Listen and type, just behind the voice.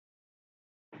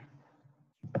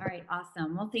All right,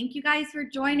 awesome. Well, thank you guys for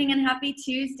joining and happy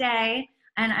Tuesday.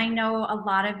 And I know a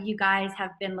lot of you guys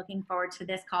have been looking forward to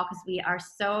this call because we are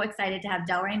so excited to have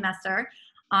Delrae Messer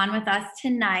on with us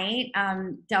tonight.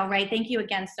 Delrae, thank you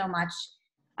again so much.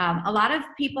 A lot of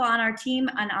people on our team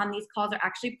and on these calls are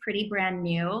actually pretty brand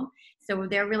new. So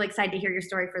they're really excited to hear your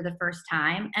story for the first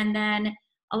time. And then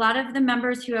a lot of the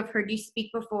members who have heard you speak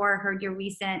before, heard your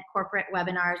recent corporate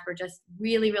webinars, were just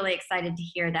really, really excited to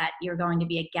hear that you're going to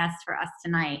be a guest for us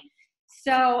tonight.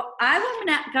 So I'm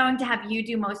going to have you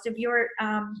do most of your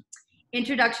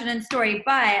introduction and story,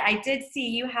 but I did see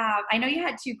you have, I know you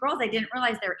had two girls. I didn't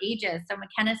realize their ages. So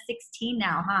McKenna's 16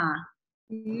 now, huh?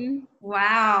 Mm-hmm.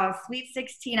 Wow, sweet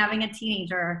 16, having a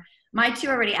teenager. My two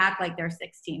already act like they're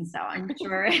 16, so I'm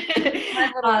sure.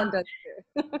 My little one does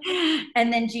too.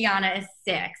 And then Gianna is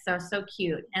 6, so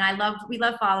cute. And we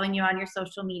love following you on your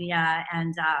social media.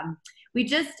 And we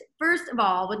just, first of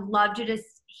all, would love to just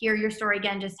hear your story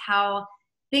again, just how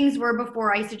things were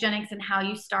before Isogenics and how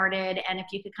you started, and if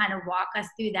you could kind of walk us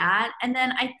through that. And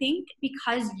then I think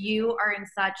because you are in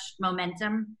such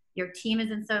momentum, your team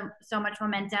is in so much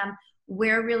momentum,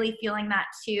 we're really feeling that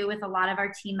too with a lot of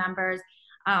our team members.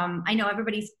 I know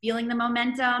everybody's feeling the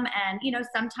momentum, and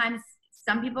sometimes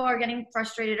some people are getting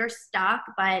frustrated or stuck,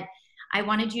 but I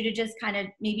wanted you to just kind of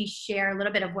maybe share a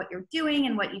little bit of what you're doing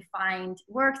and what you find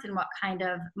works and what kind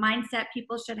of mindset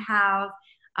people should have.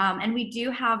 And we do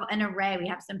have an array. We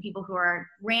have some people who are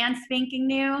brand spanking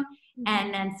new,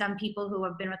 and then some people who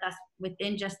have been with us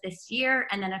within just this year,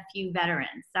 and then a few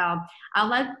veterans. So I'll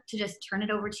love to just turn it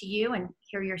over to you and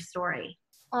hear your story.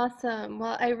 Awesome.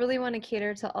 Well, I really want to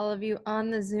cater to all of you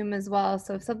on the Zoom as well.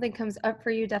 So if something comes up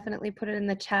for you, definitely put it in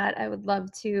the chat. I would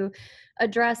love to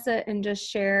address it and just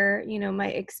share, my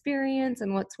experience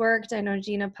and what's worked. I know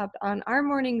Gina popped on our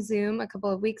morning Zoom a couple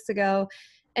of weeks ago,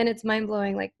 and it's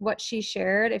mind-blowing, like what she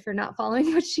shared. If you're not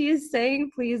following what she is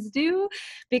saying, please do,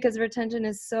 because retention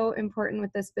is so important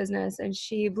with this business. And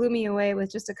she blew me away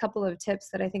with just a couple of tips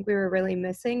that I think we were really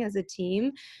missing as a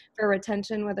team for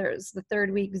retention, whether it was the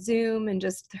 3rd week Zoom and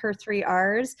just her 3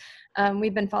 R's.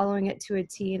 We've been following it to a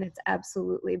T, and it's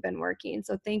absolutely been working.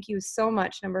 So thank you so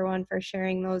much, number one, for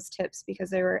sharing those tips, because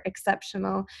they were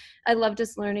exceptional. I love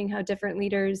just learning how different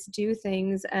leaders do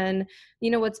things. And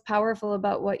what's powerful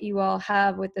about what you all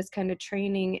have with this kind of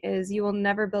training is you will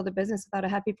never build a business without a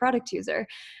happy product user.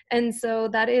 And so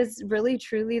that is really,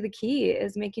 truly the key,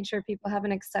 is making sure people have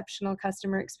an exceptional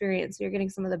customer experience. You're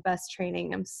getting some of the best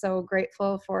training. I'm so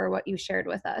grateful for what you shared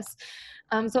with us.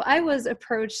 So I was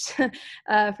approached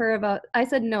I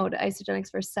said no to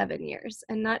Isogenics for 7 years,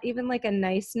 and not even like a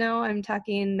nice no. I'm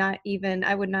talking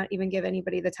I would not even give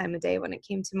anybody the time of day when it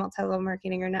came to multi-level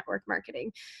marketing or network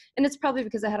marketing. And it's probably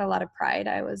because I had a lot of pride.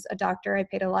 I was a doctor. I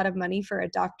paid a lot of money for a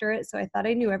doctorate. So I thought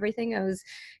I knew everything. I was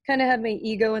kind of had my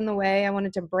ego in the way. I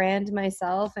wanted to brand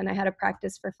myself, and I had a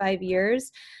practice for 5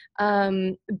 years.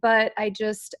 But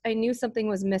I knew something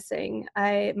was missing.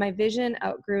 My vision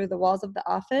outgrew the walls of the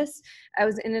office. I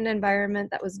was in an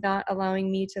environment that was not allowing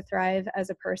me to thrive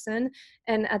as a person.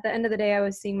 And at the end of the day, I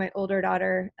was seeing my older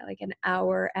daughter like an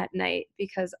hour at night,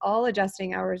 because all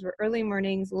adjusting hours were early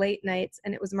mornings, late nights,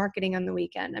 and it was marketing on the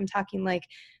weekend. I'm talking like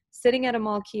sitting at a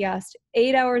mall kiosk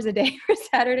 8 hours a day for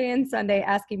Saturday and Sunday,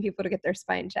 asking people to get their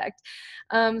spine checked.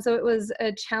 So it was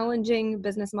a challenging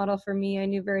business model for me. I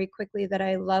knew very quickly that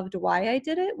I loved why I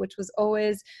did it, which was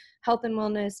always health and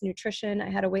wellness, nutrition. I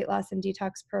had a weight loss and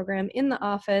detox program in the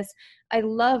office. I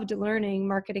loved learning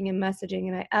marketing and messaging,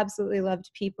 and I absolutely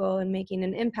loved people and making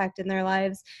an impact in their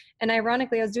lives. And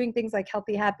ironically, I was doing things like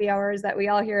healthy happy hours that we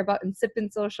all hear about in sipping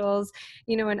socials,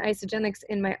 and Isogenics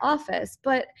in my office.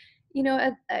 But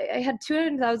I had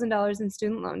 $200,000 in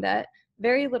student loan debt,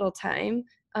 very little time,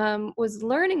 was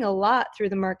learning a lot through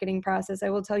the marketing process. I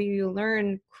will tell you, you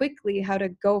learn quickly how to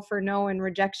go for no and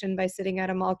rejection by sitting at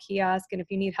a mall kiosk. And if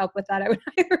you need help with that, I would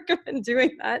highly recommend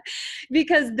doing that,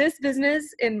 because this business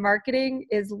in marketing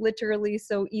is literally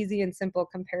so easy and simple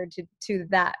compared to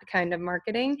that kind of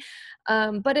marketing.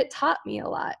 But it taught me a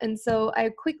lot. And so I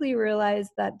quickly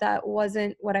realized that that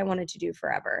wasn't what I wanted to do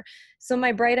forever. So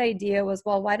my bright idea was,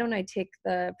 well, why don't I take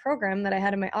the program that I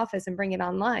had in my office and bring it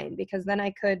online? Because then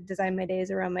I could design my days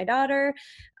around my daughter.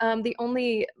 The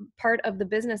only part of the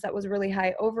business that was really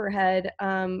high overhead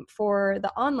for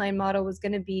the online model was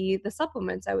going to be the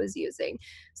supplements I was using.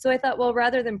 So I thought, well,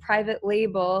 rather than private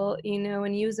label,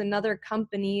 and use another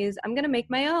company's, I'm going to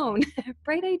make my own.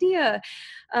 Bright idea.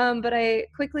 But I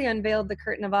quickly unveiled the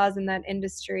curtain of Oz in that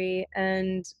industry,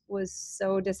 and was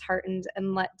so disheartened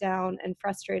and let down and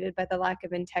frustrated by the lack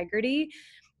of integrity.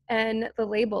 and the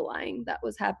label lying that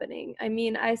was happening. I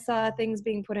mean, I saw things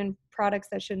being put in products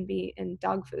that shouldn't be in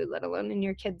dog food, let alone in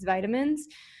your kids' vitamins.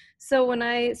 So when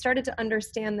I started to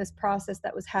understand this process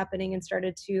that was happening and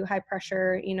started to high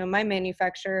pressure, my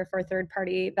manufacturer for third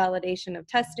party validation of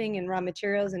testing and raw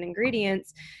materials and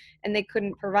ingredients, and they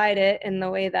couldn't provide it in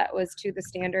the way that was to the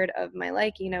standard of my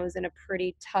liking, I was in a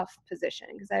pretty tough position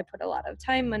because I put a lot of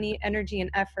time, money, energy,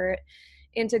 and effort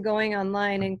into going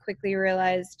online and quickly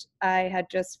realized I had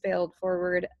just failed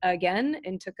forward again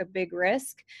and took a big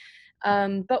risk.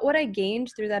 But what I gained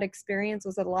through that experience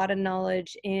was a lot of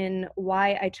knowledge in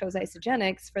why I chose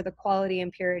Isogenics for the quality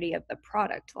and purity of the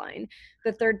product line,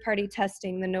 the third-party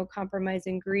testing, the no compromise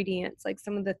ingredients, like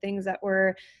some of the things that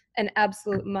were an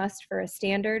absolute must for a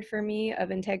standard for me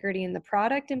of integrity in the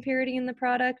product and purity in the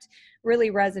product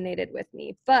really resonated with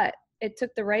me. But it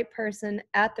took the right person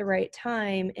at the right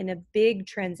time in a big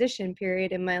transition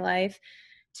period in my life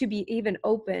to be even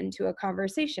open to a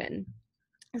conversation.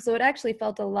 So it actually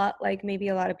felt a lot like maybe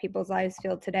a lot of people's lives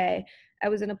feel today. I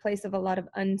was in a place of a lot of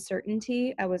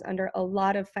uncertainty. I was under a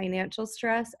lot of financial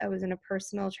stress. I was in a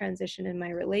personal transition in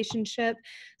my relationship.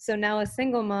 So now a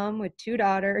single mom with two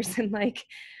daughters and like,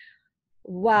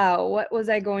 wow, what was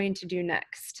I going to do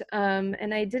next?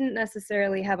 And I didn't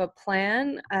necessarily have a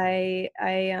plan. I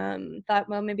thought,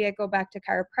 well, maybe I go back to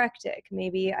chiropractic.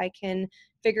 Maybe I can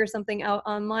figure something out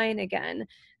online again.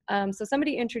 So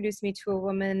somebody introduced me to a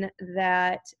woman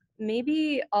that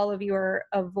maybe all of you are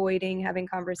avoiding having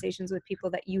conversations with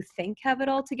people that you think have it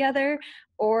all together,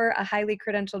 or a highly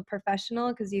credentialed professional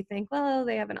because you think, well,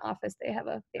 they have an office, they have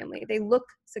a family, they look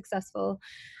successful.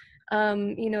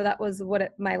 That was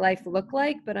what my life looked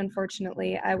like. But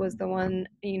unfortunately, I was the one,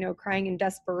 crying in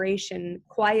desperation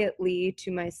quietly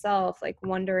to myself, like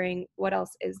wondering what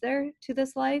else is there to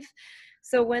this life.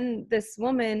 So when this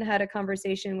woman had a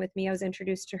conversation with me, I was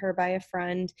introduced to her by a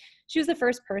friend. She was the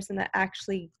first person that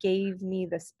actually gave me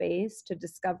the space to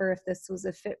discover if this was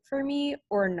a fit for me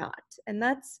or not. And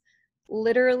that's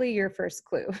literally your first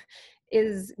clue.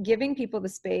 Is giving people the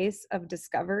space of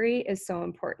discovery is so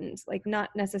important, like not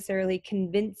necessarily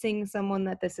convincing someone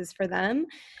that this is for them.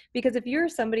 Because if you're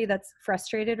somebody that's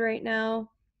frustrated right now,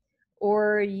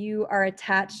 or you are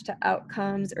attached to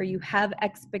outcomes, or you have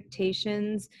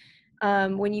expectations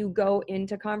when you go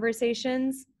into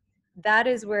conversations, that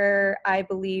is where I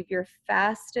believe your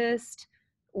fastest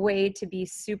way to be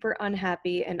super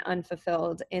unhappy and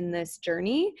unfulfilled in this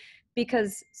journey,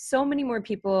 because so many more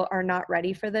people are not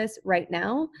ready for this right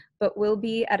now, but will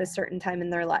be at a certain time in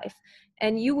their life.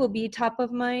 And you will be top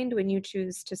of mind when you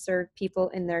choose to serve people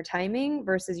in their timing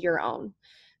versus your own.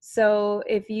 So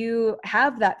if you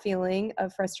have that feeling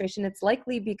of frustration, it's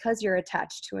likely because you're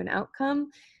attached to an outcome.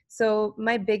 So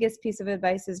my biggest piece of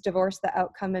advice is divorce the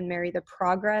outcome and marry the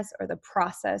progress or the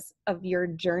process of your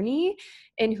journey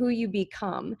and who you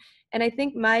become. And I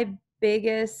think my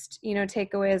biggest,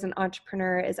 takeaway as an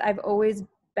entrepreneur is I've always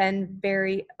been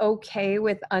very okay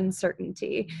with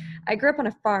uncertainty. I grew up on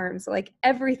a farm, so like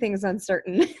everything's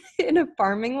uncertain in a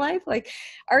farming life. Like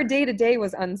our day to day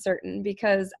was uncertain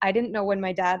because I didn't know when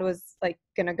my dad was like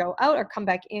going to go out or come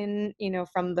back in,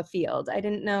 from the field.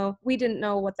 We didn't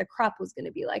know what the crop was going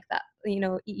to be like that,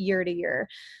 year to year.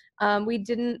 We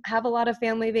didn't have a lot of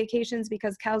family vacations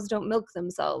because cows don't milk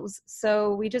themselves.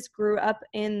 So we just grew up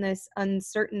in this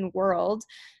uncertain world.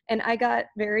 And I got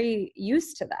very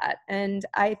used to that. And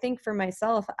I think for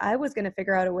myself, I was going to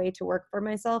figure out a way to work for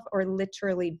myself or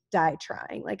literally die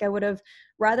trying. Like I would have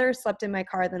rather slept in my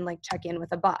car than like check in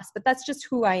with a boss. But that's just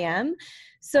who I am.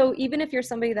 So even if you're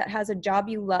somebody that has a job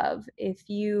you love, if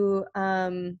you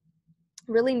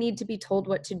really need to be told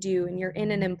what to do and you're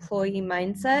in an employee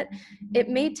mindset, it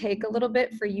may take a little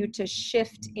bit for you to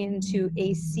shift into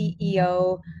a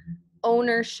CEO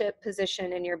ownership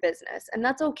position in your business. And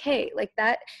that's okay. Like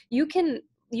that, you can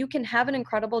have an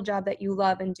incredible job that you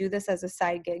love and do this as a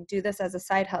side gig, do this as a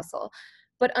side hustle.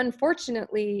 But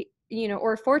unfortunately,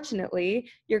 or fortunately,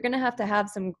 you're going to have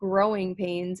some growing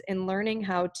pains in learning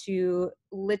how to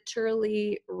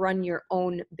literally run your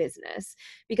own business.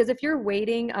 Because if you're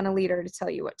waiting on a leader to tell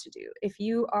you what to do, if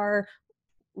you are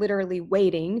literally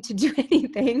waiting to do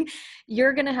anything,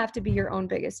 you're going to have to be your own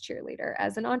biggest cheerleader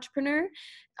as an entrepreneur.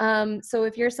 So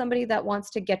if you're somebody that wants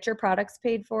to get your products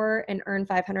paid for and earn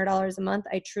 $500 a month,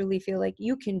 I truly feel like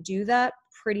you can do that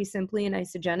pretty simply in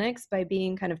Isogenics by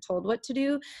being kind of told what to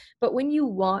do. But when you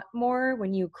want more,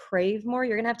 when you crave more,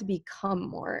 you're going to have to become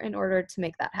more in order to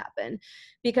make that happen.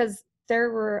 Because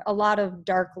there were a lot of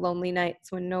dark, lonely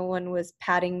nights when no one was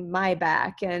patting my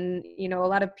back. And, a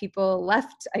lot of people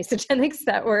left Isogenics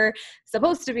that were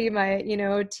supposed to be my,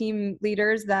 team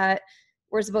leaders that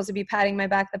were supposed to be patting my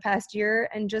back the past year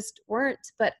and just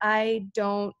weren't. But I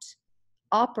don't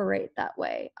operate that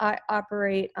way. I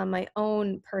operate on my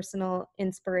own personal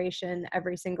inspiration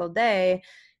every single day.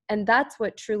 And that's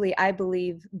what truly, I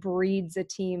believe, breeds a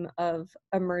team of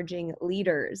emerging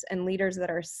leaders, and leaders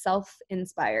that are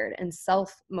self-inspired and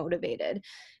self-motivated.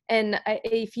 And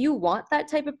if you want that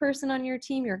type of person on your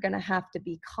team, you're going to have to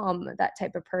become that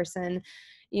type of person,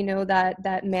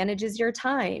 that manages your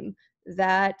time,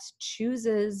 that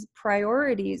chooses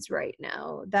priorities right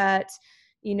now, that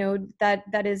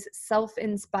is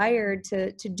self-inspired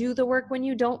to do the work when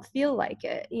you don't feel like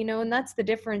it, and that's the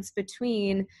difference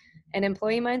between an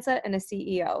employee mindset and a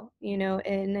CEO.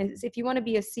 And if you want to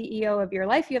be a CEO of your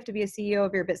life, you have to be a CEO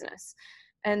of your business.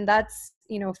 And that's,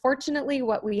 fortunately,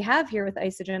 what we have here with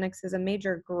Isagenix is a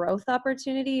major growth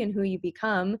opportunity in who you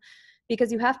become,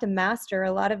 because you have to master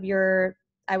a lot of your,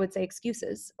 I would say,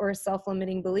 excuses or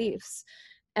self-limiting beliefs.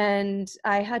 And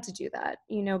I had to do that,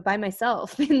 by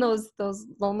myself in those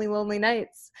lonely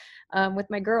nights, with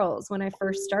my girls. When I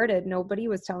first started, nobody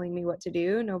was telling me what to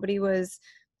do. Nobody was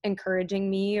encouraging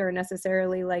me or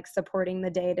necessarily like supporting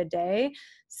the day to day.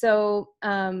 So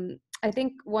I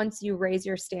think once you raise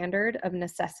your standard of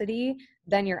necessity,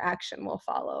 then your action will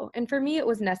follow. And for me, it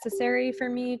was necessary for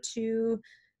me to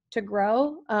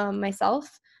grow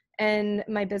myself, and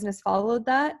my business followed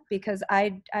that, because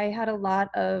I had a lot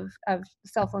of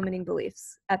self-limiting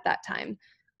beliefs at that time,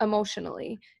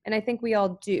 emotionally. And I think we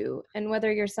all do. And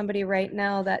whether you're somebody right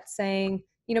now that's saying,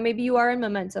 maybe you are in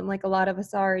momentum, like a lot of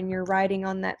us are, and you're riding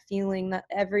on that feeling that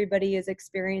everybody is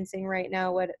experiencing right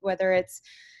now, whether it's,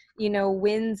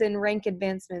 wins in rank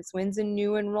advancements, wins in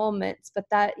new enrollments, but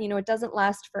that, it doesn't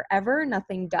last forever.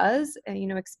 Nothing does.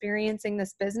 And, experiencing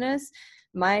this business,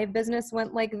 my business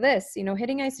went like this,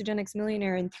 hitting Isagenix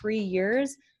Millionaire in 3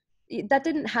 years. That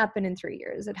didn't happen in 3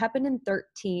 years. It happened in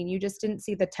 13. You just didn't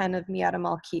see the 10 of me at a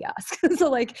mall kiosk. So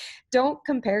like, don't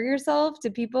compare yourself to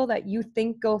people that you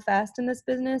think go fast in this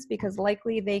business, because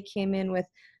likely they came in with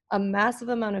a massive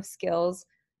amount of skills,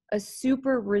 a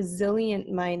super resilient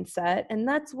mindset. And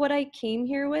that's what I came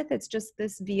here with. It's just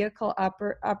this vehicle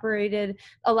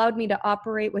allowed me to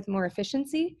operate with more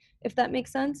efficiency, if that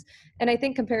makes sense. And I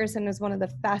think comparison is one of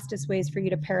the fastest ways for you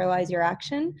to paralyze your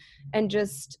action and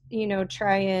just,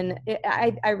 try and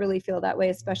I really feel that way,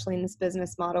 especially in this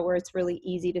business model where it's really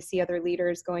easy to see other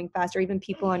leaders going faster, even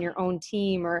people on your own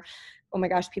team, or, oh my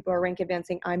gosh, people are rank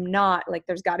advancing, I'm not. Like,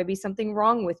 there's got to be something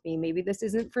wrong with me. Maybe this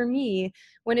isn't for me.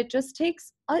 When it just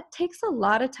takes a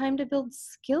lot of time to build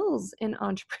skills in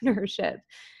entrepreneurship.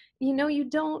 You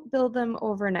don't build them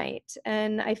overnight.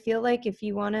 And I feel like if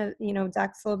you want to,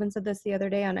 Zach Slobin said this the other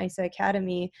day on ISA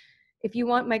Academy, if you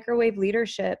want microwave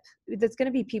leadership, that's going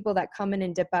to be people that come in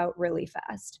and dip out really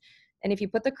fast. And if you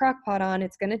put the crock pot on,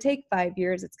 it's going to take 5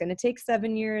 years. It's going to take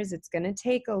 7 years. It's going to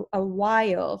take a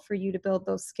while for you to build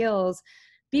those skills.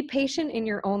 Be patient in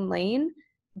your own lane,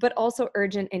 but also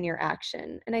urgent in your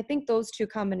action. And I think those two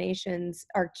combinations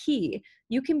are key.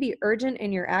 You can be urgent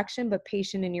in your action, but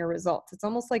patient in your results. It's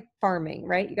almost like farming,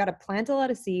 right? You got to plant a lot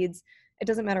of seeds. It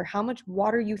doesn't matter how much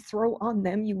water you throw on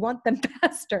them, you want them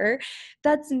faster.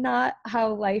 That's not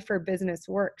how life or business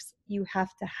works. You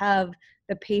have to have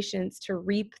the patience to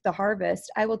reap the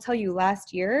harvest. I will tell you,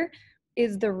 last year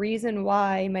is the reason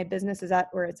why my business is at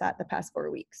where it's at the past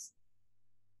 4 weeks.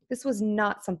 This was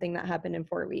not something that happened in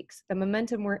 4 weeks. The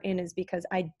momentum we're in is because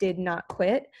I did not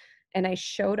quit, and I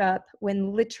showed up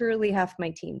when literally half my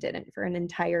team didn't for an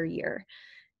entire year.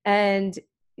 And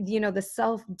the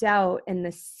self-doubt and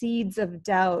the seeds of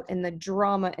doubt and the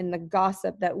drama and the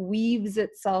gossip that weaves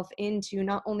itself into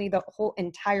not only the whole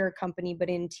entire company, but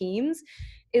in teams,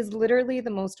 is literally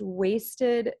the most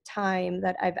wasted time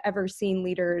that I've ever seen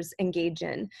leaders engage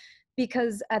in.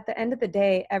 Because at the end of the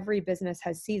day, every business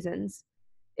has seasons.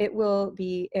 It will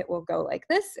go like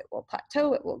this, it will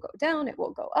plateau, it will go down, it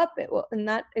will go up, and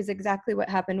that is exactly what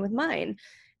happened with mine.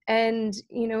 And,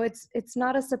 it's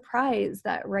not a surprise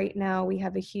that right now we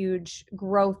have a huge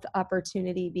growth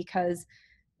opportunity, because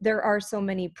there are so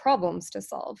many problems to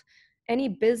solve. Any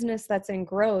business that's in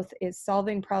growth is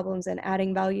solving problems and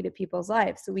adding value to people's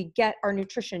lives. So we get our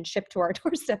nutrition shipped to our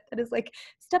doorstep. That is like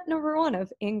step number 1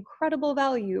 of incredible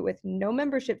value, with no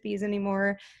membership fees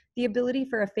anymore. The ability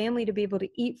for a family to be able to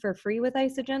eat for free with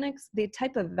Isagenix, the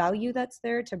type of value that's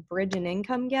there to bridge an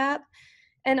income gap.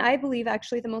 And I believe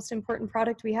actually the most important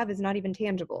product we have is not even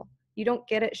tangible. You don't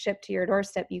get it shipped to your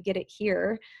doorstep, you get it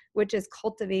here, which is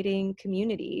cultivating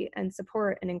community and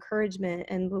support and encouragement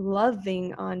and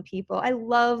loving on people. I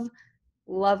love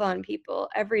on people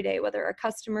every day, whether a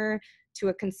customer to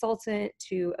a consultant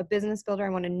to a business builder. I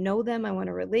want to know them. I want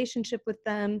a relationship with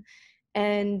them.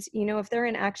 And, if they're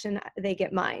in action, they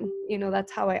get mine.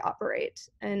 That's how I operate.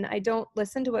 And I don't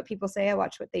listen to what people say. I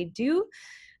watch what they do.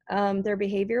 Their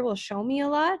behavior will show me a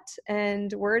lot,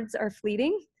 and words are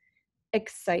fleeting.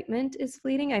 Excitement is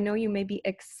fleeting. I know you may be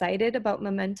excited about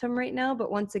momentum right now, but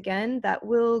once again, that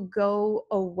will go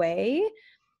away.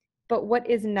 But what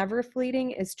is never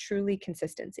fleeting is truly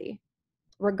consistency.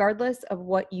 Regardless of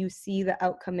what you see the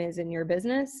outcome is in your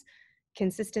business,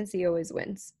 consistency always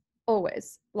wins,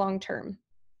 always, long term.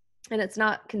 And it's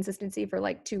not consistency for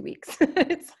like 2 weeks,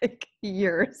 it's like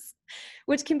years,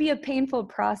 which can be a painful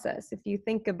process. If you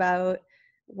think about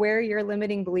where your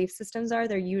limiting belief systems are,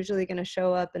 they're usually going to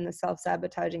show up in the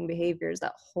self-sabotaging behaviors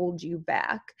that hold you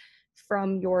back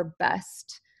from your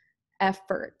best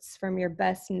efforts, from your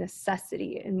best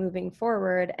necessity in moving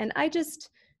forward. And I just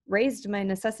raised my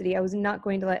necessity. I was not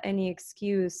going to let any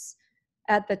excuse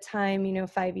at the time,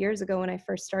 5 years ago when I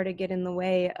first started, get in the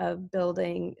way of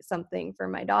building something for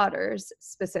my daughters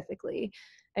specifically.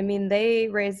 I mean, they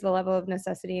raised the level of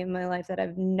necessity in my life that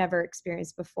I've never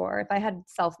experienced before. If I had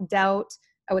self-doubt,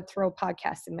 I would throw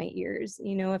podcasts in my ears.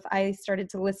 If I started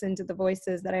to listen to the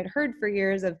voices that I'd heard for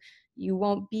years of, you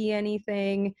won't be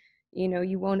anything,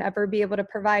 you won't ever be able to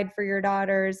provide for your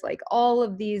daughters, like all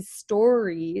of these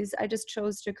stories, I just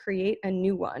chose to create a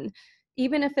new one.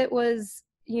 Even if it was,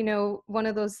 one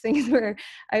of those things where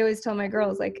I always tell my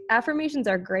girls, like, affirmations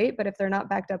are great, but if they're not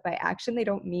backed up by action, they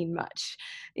don't mean much,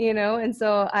 And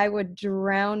so I would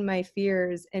drown my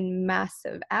fears in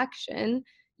massive action,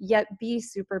 yet be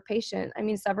super patient. I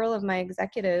mean, several of my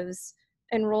executives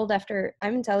enrolled after,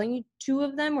 I'm telling you, 2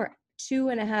 of them were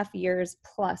 2.5 years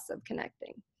plus of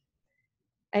connecting.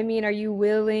 I mean, are you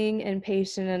willing and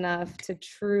patient enough to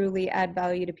truly add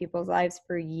value to people's lives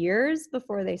for years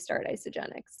before they start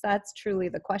Isogenics? That's truly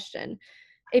the question.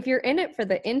 If you're in it for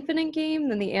the infinite game,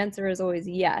 then the answer is always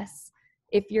yes.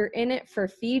 If you're in it for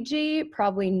Fiji,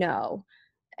 probably no.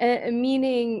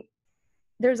 Meaning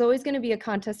there's always going to be a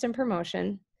contest and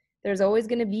promotion. There's always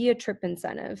going to be a trip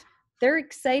incentive. They're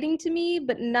exciting to me,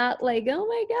 but not like, oh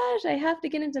my gosh, I have to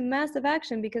get into massive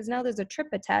action because now there's a trip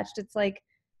attached. It's like,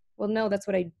 well, no, that's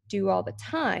what I do all the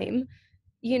time,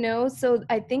 So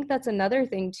I think that's another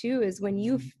thing too, is when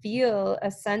you feel a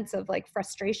sense of like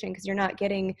frustration because you're not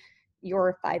getting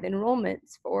your 5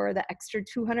 enrollments for the extra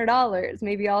 $200,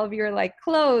 maybe all of you are like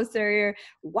close, or you're,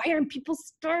 why aren't people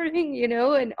starting,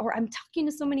 or I'm talking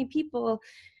to so many people.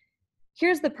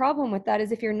 Here's the problem with that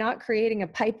is if you're not creating a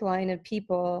pipeline of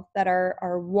people that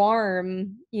are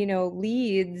warm,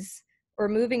 leads, or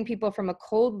moving people from a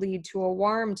cold lead to a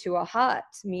warm to a hot,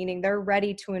 meaning they're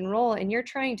ready to enroll, and you're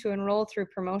trying to enroll through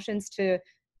promotions to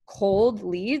cold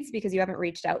leads because you haven't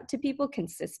reached out to people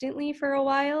consistently for a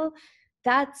while,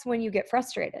 that's when you get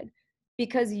frustrated.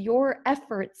 Because your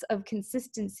efforts of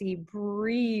consistency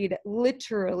breed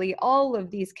literally all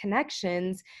of these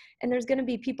connections, and there's going to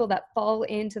be people that fall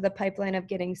into the pipeline of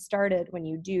getting started when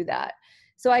you do that.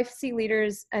 So I see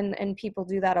leaders and people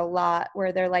do that a lot,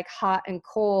 where they're like hot and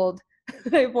cold.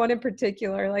 I have one in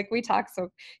particular, like we talk, so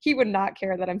he would not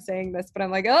care that I'm saying this, but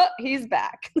I'm like, oh, he's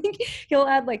back. He'll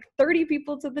add like 30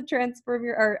 people to the transfer of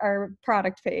our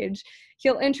product page.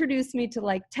 He'll introduce me to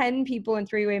like 10 people in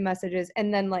 3-way messages,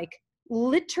 and then like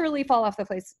literally fall off the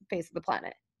face of the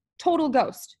planet. Total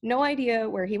ghost. No idea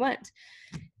where he went.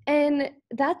 And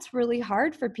that's really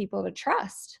hard for people to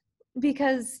trust,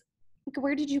 because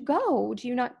where did you go? Do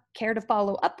you not care to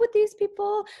follow up with these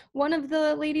people? One of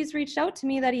the ladies reached out to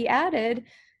me that he added,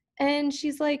 and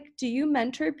she's like, do you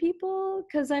mentor people?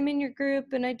 Because I'm in your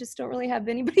group and I just don't really have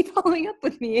anybody following up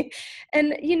with me.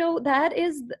 And, that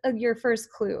is your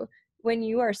first clue. When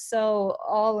you are so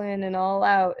all in and all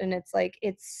out, and it's like,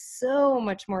 it's so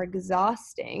much more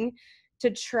exhausting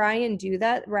to try and do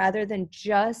that rather than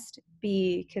just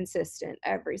be consistent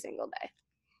every single day.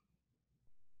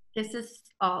 This is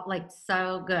all like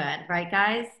so good, right,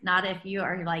 guys? Not if you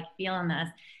are like feeling this.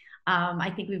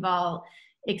 I think we've all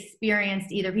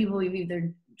experienced either people we've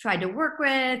either tried to work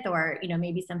with, or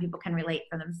maybe some people can relate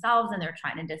for themselves and they're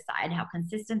trying to decide how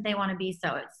consistent they want to be.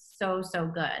 So it's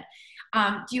so good.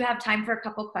 Do you have time for a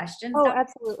couple questions? Oh,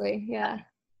 absolutely. Yeah.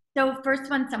 So first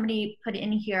one somebody put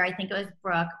in here, I think it was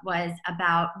Brooke, was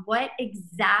about what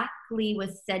exactly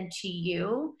was said to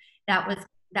you that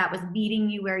was meeting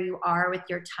you where you are with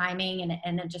your timing,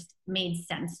 and it just made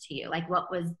sense to you. Like,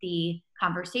 what was the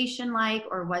conversation like,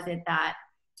 or was it that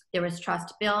there was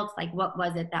trust built? Like, what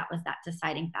was it that was that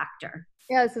deciding factor?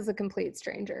 Yeah, this is a complete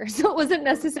stranger. So it wasn't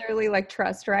necessarily like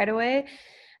trust right away.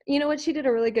 What she did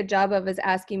a really good job of is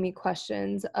asking me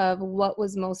questions of what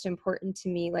was most important to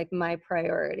me, like my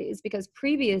priorities, because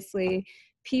previously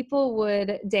people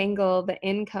would dangle the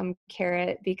income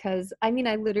carrot because I mean,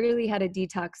 I literally had a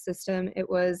detox system. It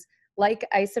was like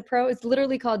Isopro. It's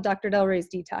literally called Dr. Delrae's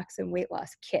Detox and Weight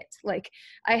Loss Kit. Like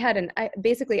I had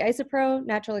basically Isopro,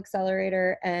 Natural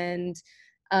Accelerator, and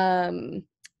um,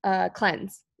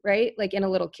 Cleanse, right? Like in a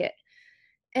little kit.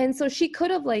 And so she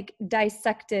could have like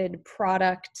dissected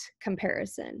product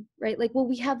comparison, right? Like, well,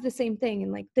 we have the same thing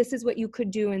and like this is what you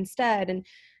could do instead. And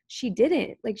she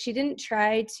didn't. Like she didn't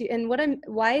try to, and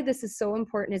why this is so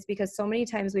important is because so many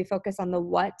times we focus on the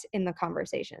what in the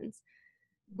conversations.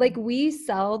 Like we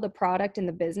sell the product in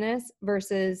the business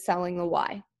versus selling the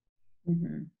why.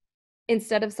 Mm-hmm.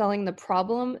 Instead of selling the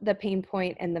problem, the pain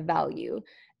point, and the value.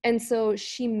 And so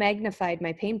she magnified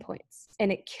my pain points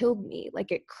and it killed me.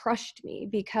 Like it crushed me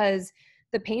because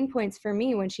the pain points for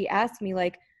me, when she asked me,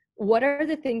 like, what are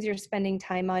the things you're spending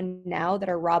time on now that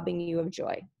are robbing you of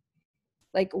joy?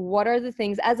 Like, what are the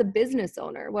things as a business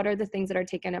owner? What are the things that are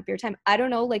taking up your time? I don't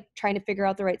know, like trying to figure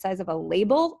out the right size of a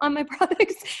label on my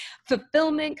products,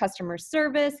 fulfillment, customer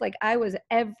service. Like I was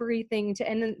everything to,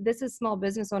 and then this is small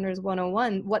business owners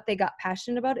 101. What they got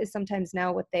passionate about is sometimes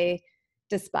now what they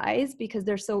despise because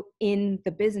they're so in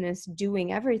the business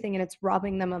doing everything, and it's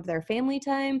robbing them of their family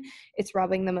time. It's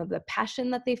robbing them of the passion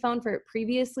that they found for it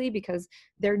previously because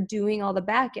they're doing all the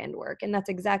back end work. And that's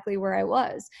exactly where I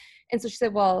was. And so she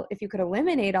said, well, if you could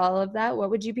eliminate all of that, what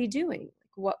would you be doing?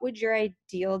 What would your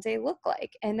ideal day look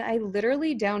like? And I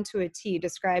literally down to a T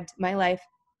described my life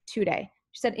today.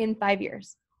 She said, in 5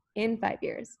 years,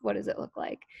 what does it look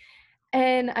like?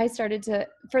 And I started to,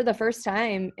 for the first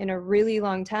time in a really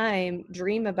long time,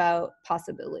 dream about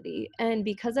possibility. And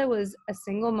because I was a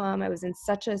single mom, I was in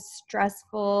such a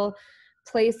stressful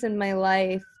place in my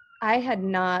life, I had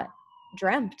not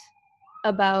dreamt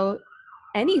about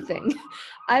anything.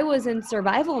 I was in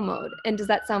survival mode. And does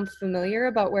that sound familiar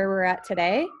about where we're at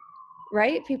today?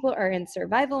 Right? People are in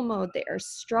survival mode. They are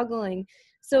struggling.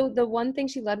 So the one thing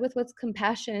she led with was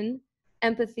compassion,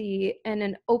 empathy, and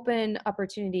an open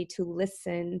opportunity to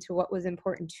listen to what was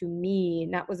important to me,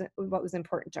 not what was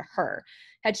important to her.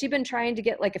 Had she been trying to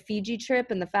get like a Fiji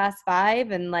trip in the Fast Five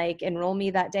and like enroll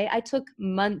me that day, I took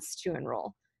months to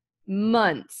enroll.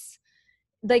 Months.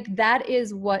 Like that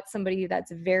is what somebody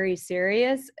that's very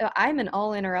serious. I'm an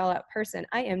all in or all out person.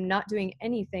 I am not doing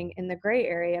anything in the gray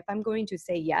area. If I'm going to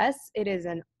say yes, it is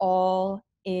an all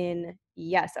in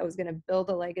yes. I was going to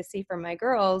build a legacy for my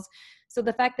girls. So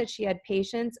the fact that she had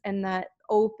patience and that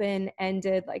open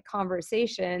ended like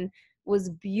conversation was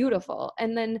beautiful.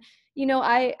 And then, you know,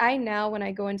 I now, when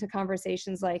I go into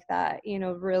conversations like that, you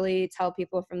know, really tell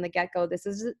people from the get go, this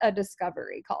is a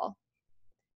discovery call.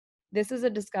 This is a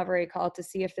discovery call to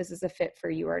see if this is a fit for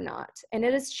you or not. And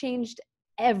it has changed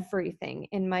everything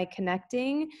in my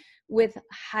connecting with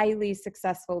highly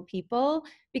successful people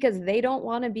because they don't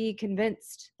want to be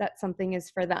convinced that something is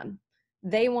for them.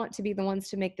 They want to be the ones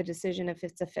to make the decision if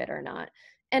it's a fit or not.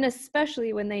 And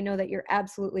especially when they know that you're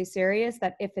absolutely serious,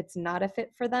 that if it's not a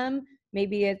fit for them,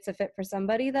 maybe it's a fit for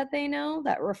somebody that they know,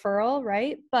 that referral,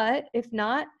 right? But if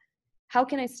not, how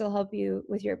can I still help you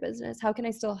with your business? How can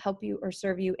I still help you or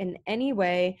serve you in any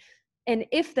way? And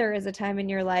if there is a time in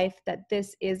your life that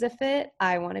this is a fit,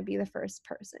 I want to be the first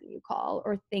person you call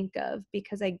or think of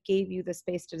because I gave you the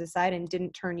space to decide and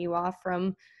didn't turn you off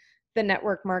from the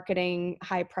network marketing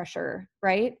high pressure,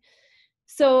 right?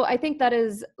 So I think that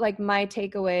is like my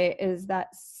takeaway is that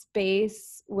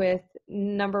space with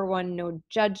number one, no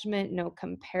judgment, no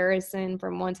comparison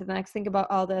from one to the next. Think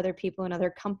about all the other people in other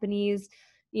companies,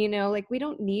 you know, like we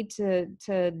don't need to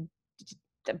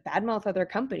badmouth other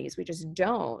companies. We just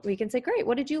don't. We can say, great,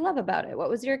 what did you love about it? What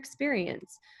was your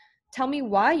experience? Tell me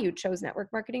why you chose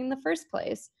network marketing in the first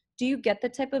place. Do you get the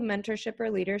type of mentorship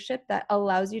or leadership that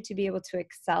allows you to be able to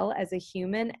excel as a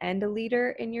human and a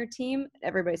leader in your team?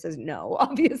 Everybody says no,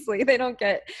 obviously. They don't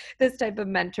get this type of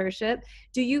mentorship.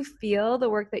 Do you feel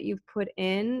the work that you've put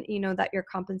in, you know, that your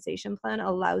compensation plan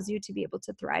allows you to be able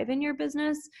to thrive in your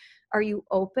business? Are you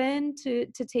open to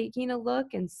taking a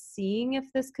look and seeing if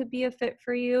this could be a fit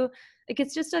for you? Like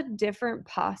it's just a different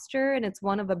posture, and it's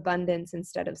one of abundance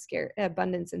instead of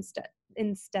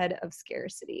instead of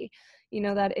scarcity. You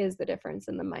know, that is the difference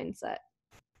in the mindset.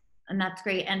 And that's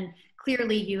great. And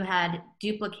clearly you had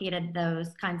duplicated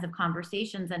those kinds of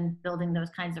conversations and building those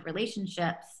kinds of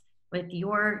relationships with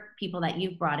your people that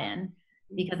you've brought in,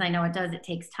 because I know it does, it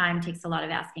takes time, takes a lot of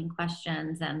asking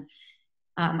questions. And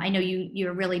I know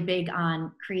you're really big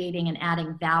on creating and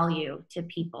adding value to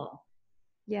people.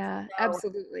 Yeah, So,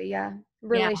 absolutely. Yeah. yeah.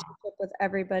 Relationship with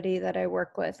everybody that I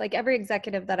work with, like every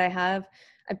executive that I have,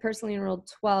 I personally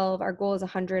enrolled 12. Our goal is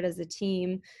 100 as a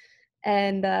team.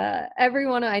 And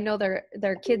everyone, I know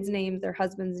their kids' names, their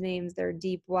husbands' names, their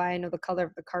deep why. I know the color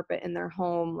of the carpet in their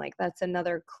home. Like that's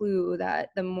another clue that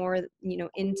the more,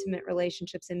 intimate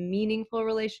relationships and meaningful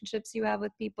relationships you have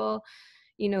with people,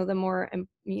 the more,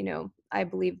 I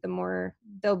believe the more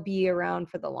they'll be around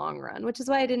for the long run, which is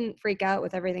why I didn't freak out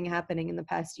with everything happening in the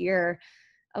past year.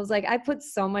 I was like, I put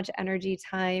so much energy,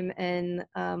 time, and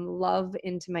love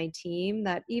into my team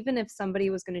that even if somebody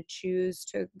was going to choose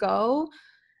to go,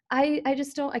 I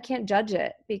just don't, I can't judge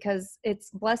it because it's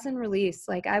bless and release.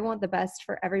 Like I want the best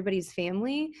for everybody's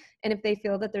family. And if they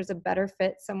feel that there's a better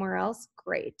fit somewhere else,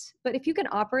 great. But if you can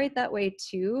operate that way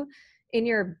too, in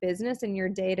your business, in your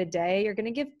day to day, you're going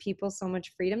to give people so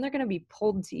much freedom. They're going to be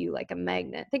pulled to you like a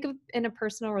magnet. Think of in a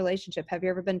personal relationship. Have you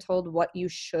ever been told what you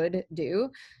should do?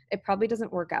 It probably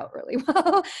doesn't work out really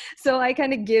well. So I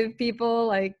kind of give people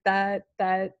like that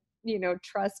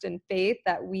trust and faith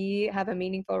that we have a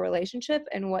meaningful relationship,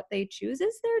 and what they choose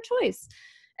is their choice.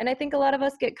 And I think a lot of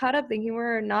us get caught up thinking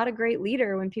we're not a great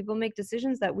leader when people make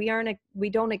decisions that we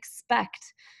don't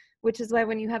expect, which is why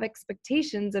when you have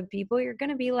expectations of people, you're going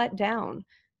to be let down.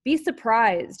 Be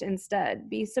surprised instead.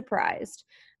 Be surprised.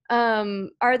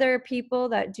 Are there people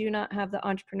that do not have the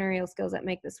entrepreneurial skills that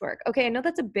make this work? Okay, I know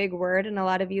that's a big word, and a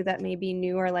lot of you that may be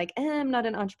new are like, I'm not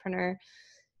an entrepreneur.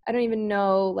 I don't even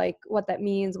know like what that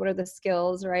means. What are the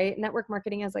skills, right? Network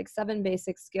marketing has like 7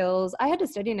 basic skills. I had to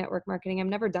study network marketing. I've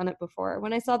never done it before.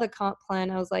 When I saw the comp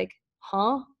plan, I was like,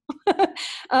 huh?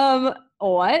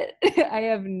 What? I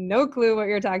have no clue what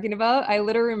you're talking about. I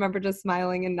literally remember just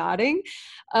smiling and nodding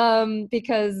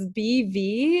because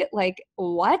BV, like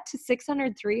what?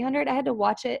 600, 300? I had to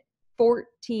watch it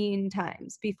 14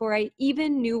 times before I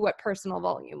even knew what personal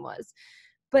volume was.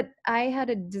 But I had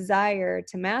a desire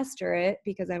to master it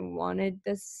because I wanted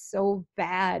this so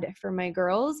bad for my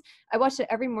girls. I watched it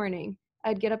every morning.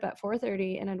 I'd get up at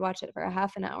 4:30 and I'd watch it for a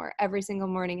half an hour every single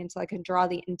morning until I could draw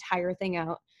the entire thing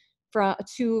out from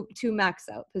to max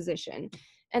out position.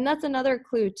 And that's another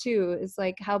clue too, is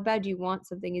like how bad you want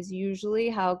something is usually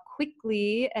how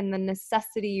quickly and the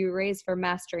necessity you raise for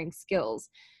mastering skills.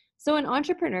 So an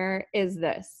entrepreneur is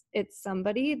this. It's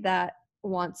somebody that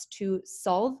wants to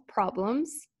solve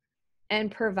problems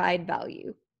and provide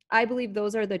value. I believe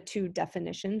those are the 2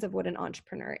 definitions of what an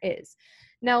entrepreneur is.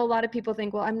 Now, a lot of people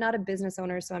think, well, I'm not a business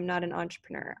owner, so I'm not an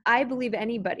entrepreneur. I believe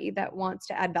anybody that wants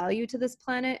to add value to this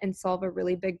planet and solve a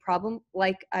really big problem,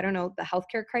 like, I don't know, the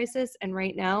healthcare crisis, and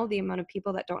right now, the amount of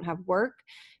people that don't have work,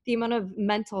 the amount of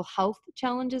mental health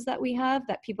challenges that we have,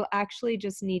 that people actually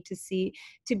just need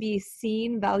to be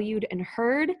seen, valued, and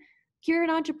heard. You're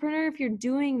an entrepreneur if you're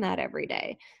doing that every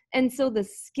day. And so the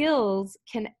skills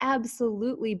can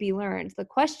absolutely be learned. The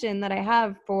question that I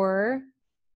have for,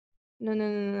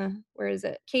 no, where is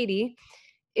it? Katie,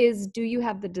 is do you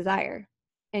have the desire?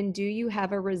 And do you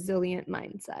have a resilient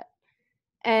mindset?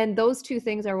 And those 2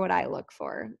 things are what I look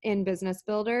for in business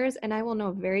builders. And I will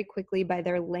know very quickly by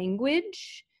their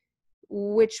language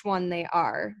which one they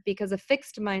are, because a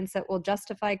fixed mindset will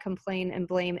justify, complain, and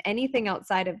blame anything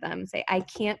outside of them. Say, I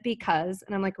can't because,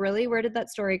 and I'm like, really? Where did that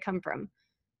story come from?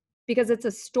 Because it's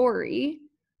a story.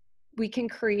 We can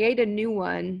create a new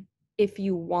one if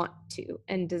you want to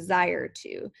and desire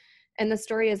to. And the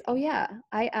story is, oh yeah,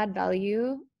 I add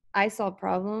value. I solve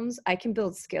problems. I can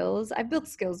build skills. I've built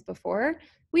skills before.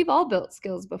 We've all built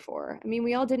skills before. I mean,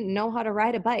 we all didn't know how to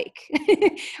ride a bike.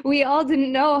 We all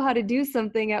didn't know how to do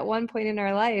something at one point in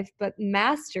our life, but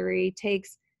mastery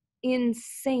takes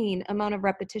insane amount of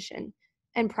repetition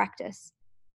and practice.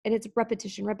 And it's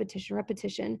repetition, repetition,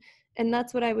 repetition. And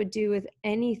that's what I would do with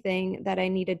anything that I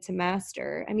needed to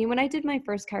master. I mean, when I did my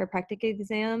first chiropractic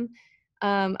exam,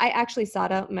 I actually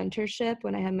sought out mentorship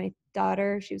when I had my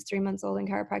daughter. She was 3 months old in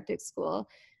chiropractic school.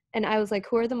 And I was like,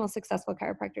 who are the most successful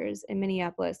chiropractors in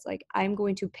Minneapolis? Like, I'm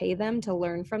going to pay them to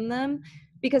learn from them,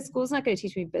 because school's not going to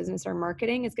teach me business or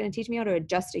marketing. It's going to teach me how to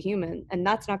adjust a human. And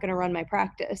that's not going to run my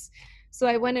practice. So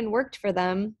I went and worked for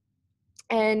them.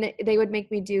 And they would make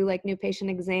me do like new patient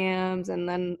exams and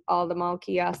then all the mall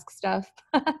kiosk stuff.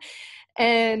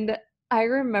 And I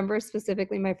remember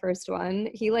specifically my first one,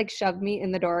 he like shoved me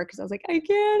in the door because I was like, I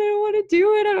don't want to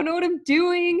do it. I don't know what I'm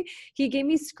doing. He gave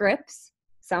me scripts.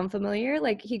 Sound familiar?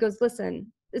 Like he goes, listen,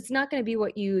 it's not going to be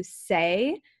what you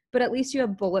say, but at least you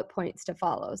have bullet points to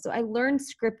follow. So I learned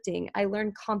scripting. I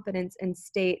learned confidence and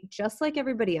state just like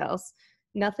everybody else.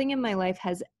 Nothing in my life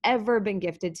has ever been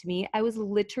gifted to me. I was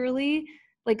literally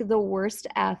like the worst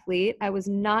athlete. I was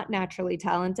not naturally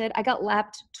talented. I got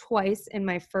lapped twice in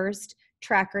my first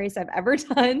track race I've ever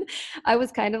done. I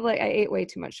was kind of like, I ate way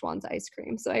too much Schwann's ice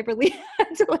cream. So I really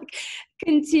had to like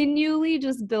continually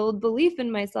just build belief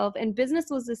in myself. And business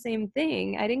was the same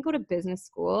thing. I didn't go to business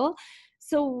school.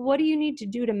 So what do you need to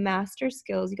do to master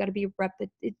skills? You got to be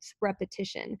it's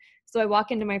repetition. So I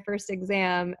walk into my first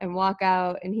exam and walk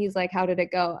out, and he's like, how did it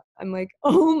go? I'm like,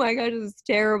 oh my gosh, this is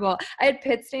terrible. I had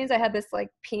pit stains. I had this like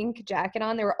pink jacket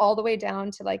on. They were all the way down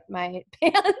to like my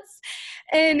pants.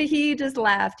 And he just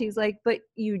laughed. He's like, but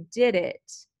you did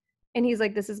it. And he's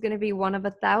like, this is going to be one of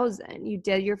 1,000. You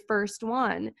did your first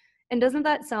one. And doesn't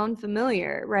that sound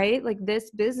familiar, right? Like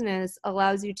this business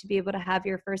allows you to be able to have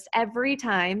your first every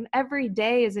time. Every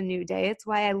day is a new day. It's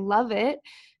why I love it,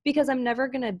 because I'm never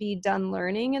going to be done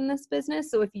learning in this business.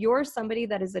 So if you're somebody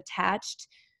that is attached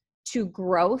to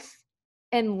growth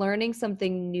and learning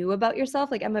something new about yourself,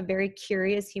 like I'm a very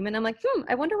curious human. I'm like,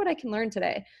 I wonder what I can learn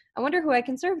today. I wonder who I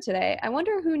can serve today. I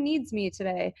wonder who needs me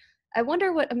today. I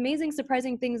wonder what amazing,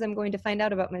 surprising things I'm going to find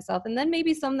out about myself. And then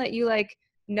maybe some that you like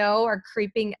know are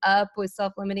creeping up with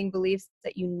self-limiting beliefs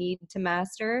that you need to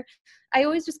master. I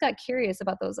always just got curious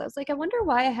about those. I was like, I wonder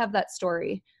why I have that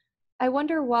story. I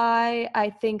wonder why I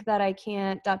think that I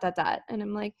can't ... And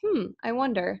I'm like, I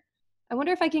wonder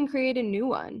if I can create a new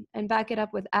one and back it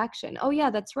up with action. Oh yeah,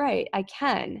 that's right. I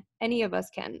can. Any of us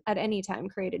can at any time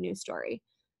create a new story.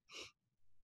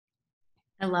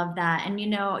 I love that. And,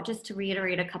 just to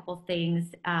reiterate a couple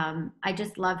things, I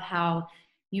just love how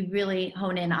you really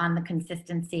hone in on the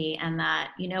consistency, and that,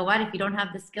 you know what, if you don't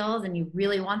have the skills and you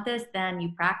really want this, then you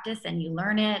practice and you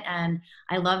learn it. And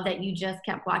I love that you just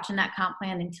kept watching that comp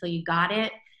plan until you got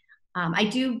it. I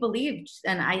do believe,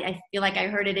 and I feel like I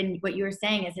heard it in what you were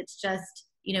saying, is it's just,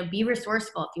 be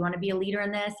resourceful. If you want to be a leader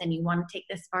in this and you want to take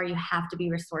this far, you have to be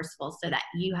resourceful, so that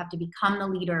you have to become the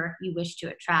leader you wish to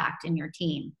attract in your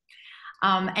team.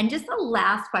 And just the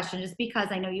last question, just because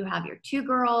I know you have your two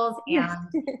girls Yes.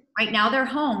 and right now they're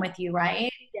home with you,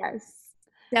 right? Yes.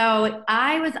 So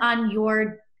I was on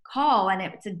your call, and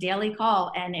it's a daily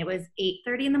call, and it was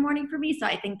 8:30 in the morning for me. So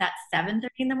I think that's 7:30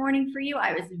 in the morning for you.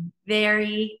 I was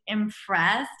very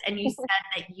impressed. And you said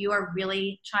that you are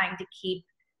really trying to keep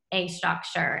a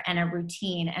structure and a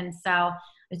routine. And so I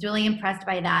was really impressed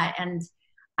by that. And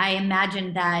I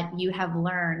imagine that you have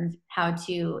learned how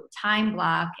to time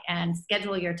block and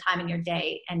schedule your time in your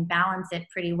day and balance it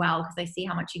pretty well, because I see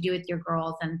how much you do with your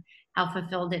girls and how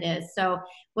fulfilled it is. So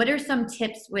what are some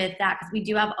tips with that? Because we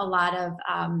do have a lot of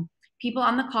people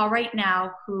on the call right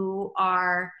now who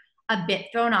are a bit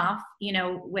thrown off,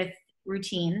 with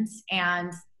routines,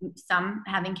 and some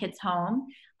having kids home,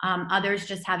 others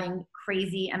just having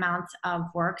crazy amounts of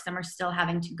work. Some are still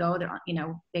having to go.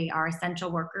 They are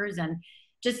essential workers, and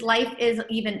just life is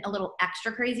even a little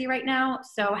extra crazy right now.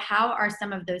 So how are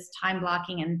some of those time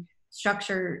blocking and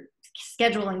structure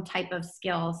scheduling type of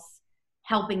skills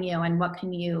helping you, and what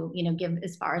can you, give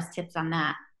as far as tips on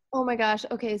that? Oh my gosh.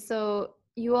 Okay. So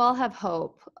you all have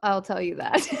hope. I'll tell you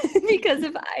that. Because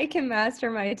if I can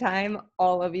master my time,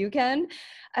 all of you can.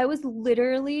 I was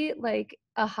literally like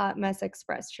a hot mess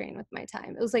express train with my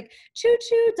time. It was like, choo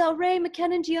choo, Delrae,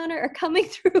 McKenna, and Gianna are coming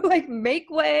through, like, make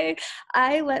way.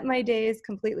 I let my days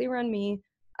completely run me.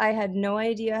 I had no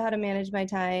idea how to manage my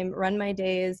time, run my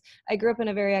days. I grew up in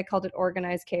a very, I called it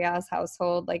organized chaos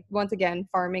household. Like, once again,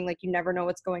 farming, like, you never know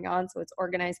what's going on. So it's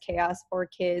organized chaos for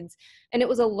kids. And it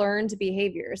was a learned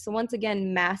behavior. So once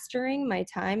again, mastering my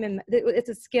time, and it's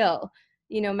a skill.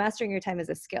 Mastering your time is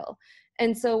a skill.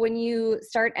 And so when you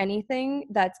start anything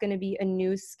that's going to be a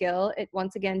new skill, it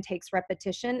once again takes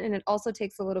repetition, and it also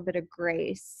takes a little bit of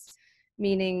grace,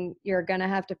 meaning you're going to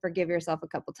have to forgive yourself a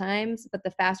couple times, but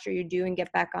the faster you do and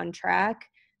get back on track,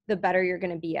 the better you're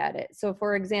going to be at it. So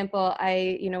for example,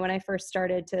 when I first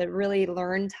started to really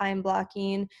learn time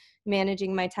blocking,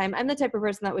 managing my time, I'm the type of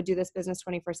person that would do this business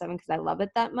 24/7 because I love it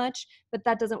that much, but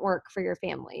that doesn't work for your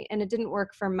family. And it didn't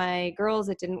work for my girls.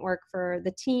 It didn't work for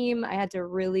the team. I had to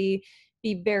really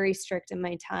be very strict in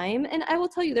my time. And I will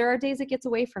tell you, there are days it gets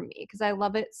away from me because I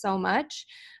love it so much.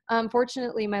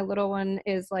 Fortunately, my little one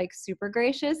is like super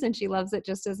gracious, and she loves it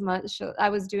just as much. I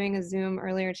was doing a Zoom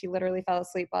earlier, and she literally fell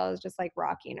asleep while I was just like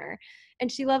rocking her,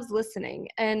 and she loves listening.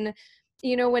 And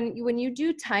when you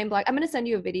do time block, I'm going to send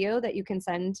you a video that you can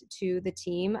send to the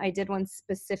team. I did one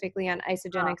specifically on Oh,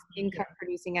 isogenics, thank you. income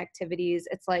producing activities.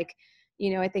 It's like,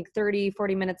 I think 30,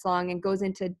 40 minutes long, and goes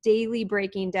into daily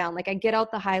breaking down. Like I get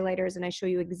out the highlighters and I show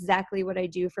you exactly what I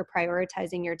do for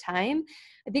prioritizing your time.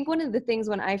 I think one of the things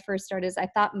when I first started is I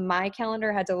thought my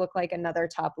calendar had to look like another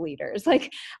top leader's.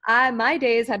 Like my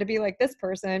days had to be like this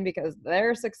person because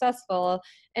they're successful.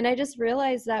 And I just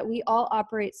realized that we all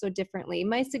operate so differently.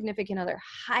 My significant other,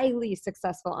 highly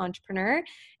successful entrepreneur,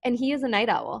 and he is a night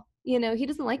owl. He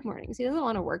doesn't like mornings. He doesn't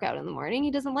want to work out in the morning.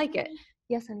 He doesn't like it.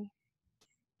 Yes, honey.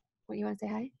 What, you want to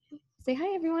say hi? Say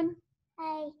hi, everyone.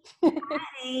 Hi.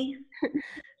 Hi.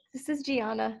 This is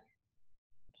Gianna.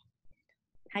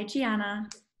 Hi, Gianna.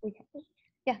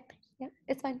 Yeah,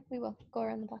 it's fine. We will go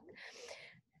around the block.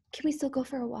 Can we still go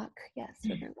for a walk? Yes,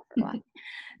 we're gonna go for a walk.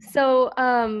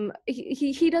 So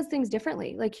he does things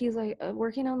differently. Like he's like,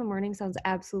 working out in the morning sounds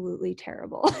absolutely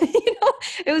terrible.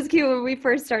 It was cute when we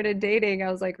first started dating.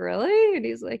 I was like, really? And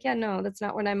he's like, yeah, no, that's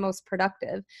not when I'm most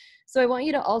productive. So I want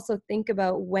you to also think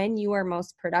about when you are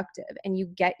most productive and you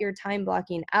get your time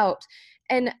blocking out.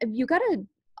 And you gotta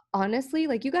honestly,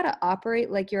 like you gotta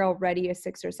operate like you're already a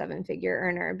 6 or 7 figure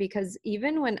earner, because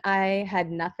even when I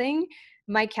had nothing,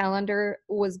 my calendar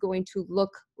was going to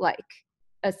look like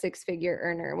a 6-figure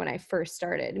earner when I first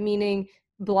started, meaning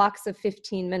blocks of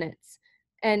 15 minutes.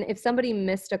 And if somebody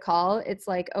missed a call, it's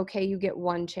like, okay, you get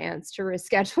one chance to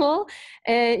reschedule.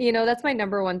 And, that's my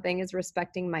number one thing, is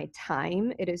respecting my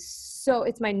time. It's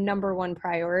my number one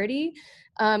priority.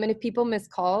 And if people miss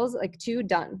calls, like 2,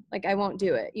 done. Like I won't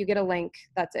do it. You get a link,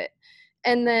 that's it.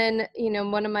 And then,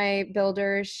 one of my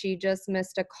builders, she just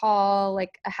missed a call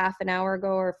like a half an hour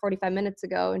ago or 45 minutes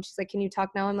ago. And she's like, can you talk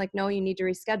now? I'm like, no, you need to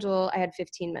reschedule. I had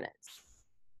 15 minutes.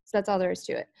 So that's all there is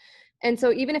to it. And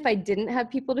so even if I didn't have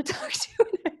people to talk to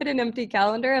and I had an empty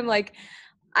calendar, I'm like,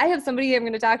 I have somebody I'm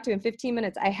going to talk to in 15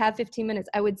 minutes. I have 15 minutes.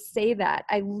 I would say that.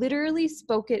 I literally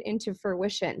spoke it into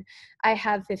fruition. I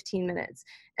have 15 minutes.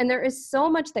 And there is so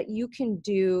much that you can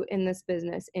do in this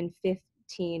business in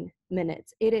 15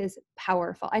 minutes. It is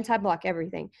powerful. I time block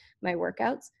everything. My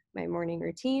workouts, my morning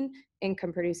routine,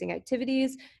 income producing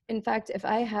activities. In fact, if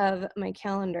I have my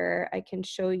calendar, I can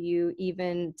show you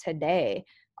even today.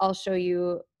 I'll show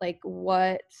you like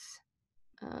what,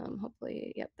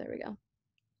 hopefully, yep, there we go.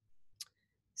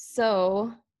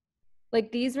 So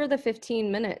like these were the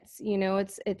 15 minutes,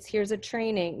 it's here's a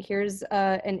training, here's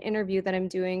an interview that I'm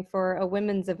doing for a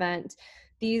women's event.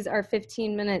 These are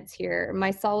 15 minutes here.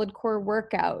 My solid core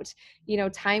workout,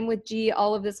 time with G,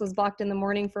 all of this was blocked in the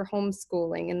morning for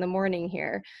homeschooling in the morning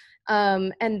here.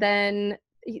 And then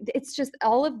it's just,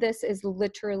 all of this is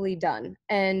literally done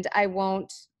and I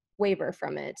won't waver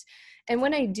from it. And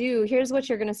when I do, here's what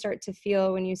you're going to start to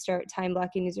feel when you start time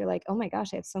blocking is you're like, oh my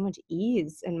gosh, I have so much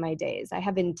ease in my days. I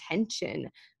have intention.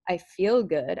 I feel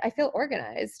good. I feel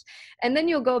organized. And then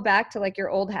you'll go back to like your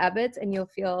old habits and you'll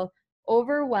feel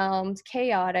overwhelmed,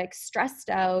 chaotic, stressed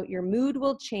out. Your mood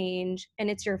will change. And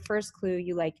it's your first clue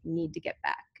you like need to get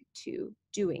back to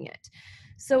doing it.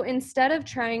 So instead of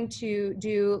trying to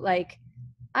do like,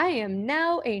 I am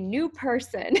now a new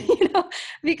person,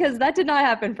 because that did not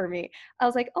happen for me. I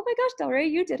was like, oh my gosh, Delrae,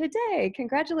 you did a day.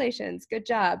 Congratulations. Good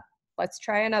job. Let's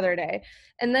try another day.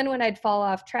 And then when I'd fall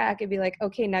off track, it'd be like,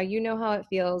 okay, now you know how it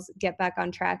feels. Get back on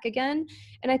track again.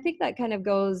 And I think that kind of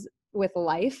goes with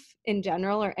life in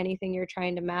general, or anything you're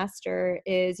trying to master,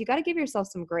 is you got to give yourself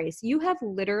some grace. You have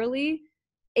literally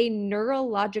a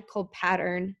neurological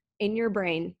pattern in your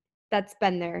brain that's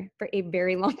been there for a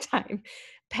very long time.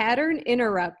 Pattern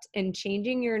interrupt and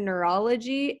changing your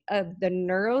neurology of the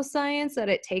neuroscience that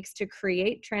it takes to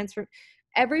create transfer.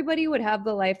 Everybody would have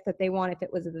the life that they want if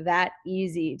it was that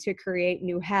easy to create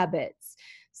new habits.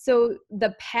 So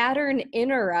the pattern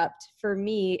interrupt for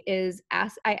me is I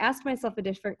asked myself a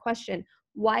different question.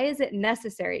 Why is it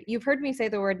necessary? You've heard me say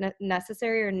the word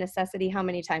necessary or necessity how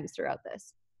many times throughout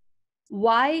this?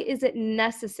 Why is it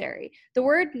necessary? The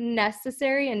word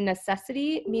necessary and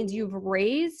necessity means you've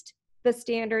raised the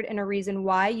standard and a reason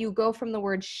why. You go from the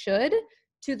word should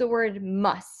to the word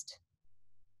must.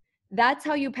 That's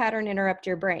how you pattern interrupt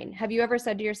your brain. Have you ever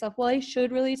said to yourself, well, I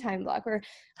should really time block, or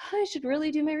I should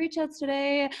really do my reach outs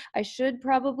today. I should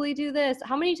probably do this.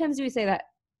 How many times do we say that?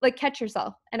 Like, catch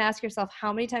yourself and ask yourself,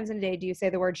 how many times in a day do you say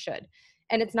the word should?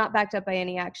 And it's not backed up by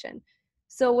any action.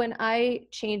 So when I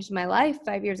changed my life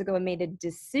 5 years ago and made a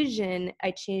decision,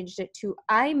 I changed it to,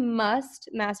 I must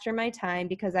master my time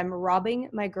because I'm robbing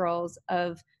my girls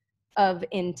of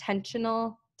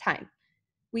intentional time.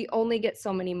 We only get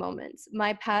so many moments.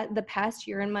 The past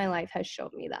year in my life has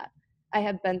showed me that. I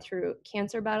have been through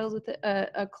cancer battles with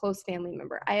a close family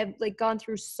member. I have gone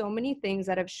through so many things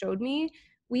that have showed me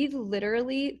we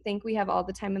literally think we have all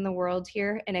the time in the world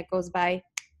here, and it goes by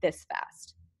this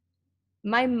fast.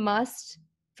 My must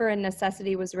for a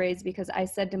necessity was raised because I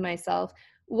said to myself,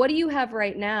 what do you have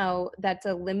right now that's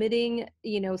a limiting,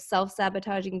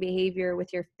 self-sabotaging behavior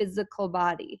with your physical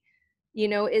body?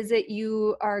 Is it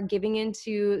you are giving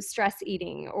into stress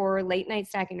eating or late night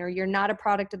snacking, or you're not a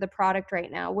product of the product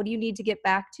right now? What do you need to get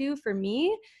back to? For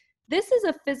me, this is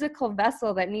a physical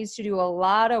vessel that needs to do a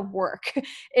lot of work.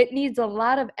 It needs a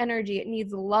lot of energy. It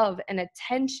needs love and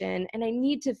attention. And I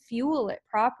need to fuel it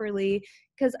properly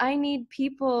because I need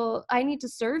people. I need to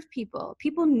serve people.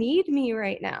 People need me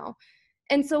right now.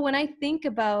 And so when I think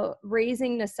about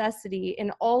raising necessity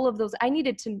and all of those, I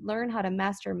needed to learn how to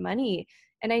master money,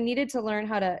 and I needed to learn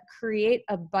how to create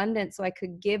abundance so I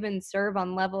could give and serve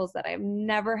on levels that I've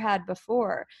never had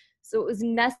before. So it was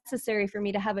necessary for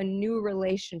me to have a new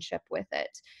relationship with it.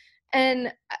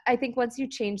 And I think once you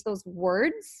change those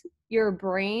words, your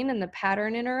brain and the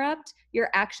pattern interrupt, your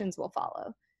actions will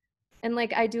follow. And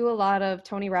like I do a lot of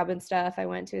Tony Robbins stuff. I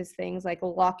went to his things like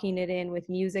locking it in with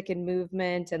music and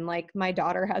movement. And like my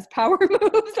daughter has power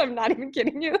moves. I'm not even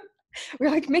kidding you. We're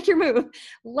like, make your move.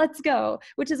 Let's go.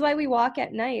 Which is why we walk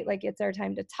at night. Like it's our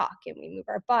time to talk and we move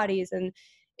our bodies. And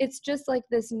it's just like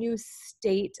this new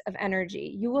state of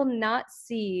energy. You will not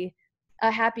see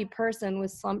a happy person with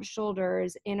slumped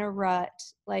shoulders in a rut,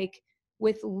 like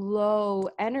with low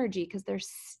energy, because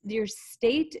your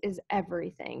state is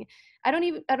everything. I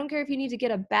don't care if you need to get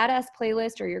a badass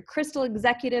playlist or your crystal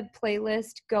executive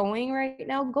playlist going right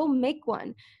now, go make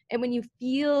one. And when you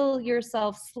feel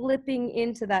yourself slipping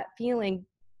into that feeling,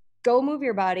 go move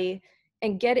your body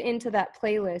and get into that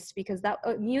playlist, because that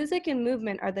music and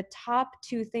movement are the top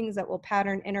two things that will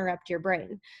pattern interrupt your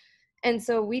brain. And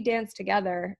so we dance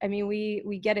together. I mean,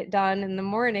 we get it done in the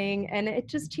morning and it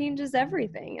just changes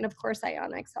everything. And of course,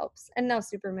 Ionics helps. And now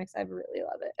Supermix, I really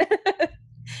love it.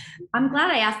 I'm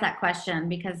glad I asked that question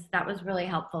because that was really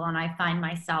helpful. And I find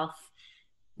myself,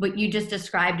 what you just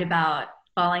described about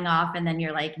falling off and then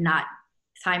you're like not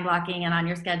time blocking and on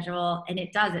your schedule. And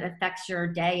it does, it affects your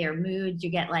day, your moods,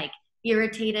 you get like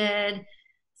irritated.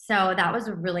 So that was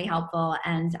really helpful.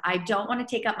 And I don't want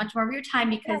to take up much more of your time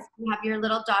because you have your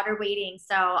little daughter waiting.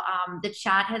 So the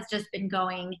chat has just been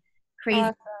going crazy.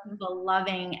 Awesome. People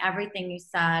loving everything you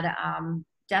said.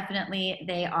 Definitely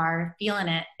they are feeling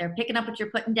it. They're picking up what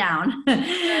you're putting down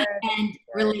and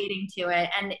relating to it.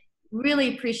 And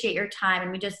really appreciate your time.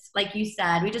 And we just, like you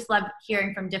said, we just love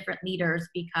hearing from different leaders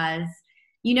because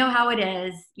you know how it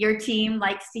is. Your team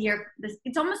likes to hear this.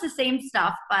 It's almost the same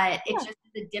stuff, but it's just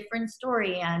a different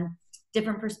story and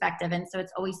different perspective. And so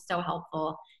it's always so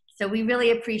helpful. So we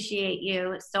really appreciate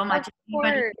you so much.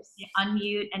 Everybody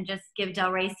unmute and just give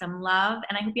Delrae some love.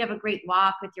 And I hope you have a great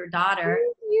walk with your daughter.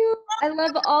 Thank you. I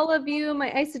love all of you, my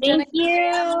Isogenic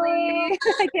family.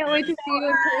 I can't wait to see you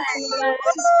in person.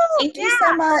 Thank you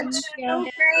so much.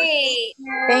 Thank you.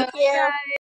 Thank you.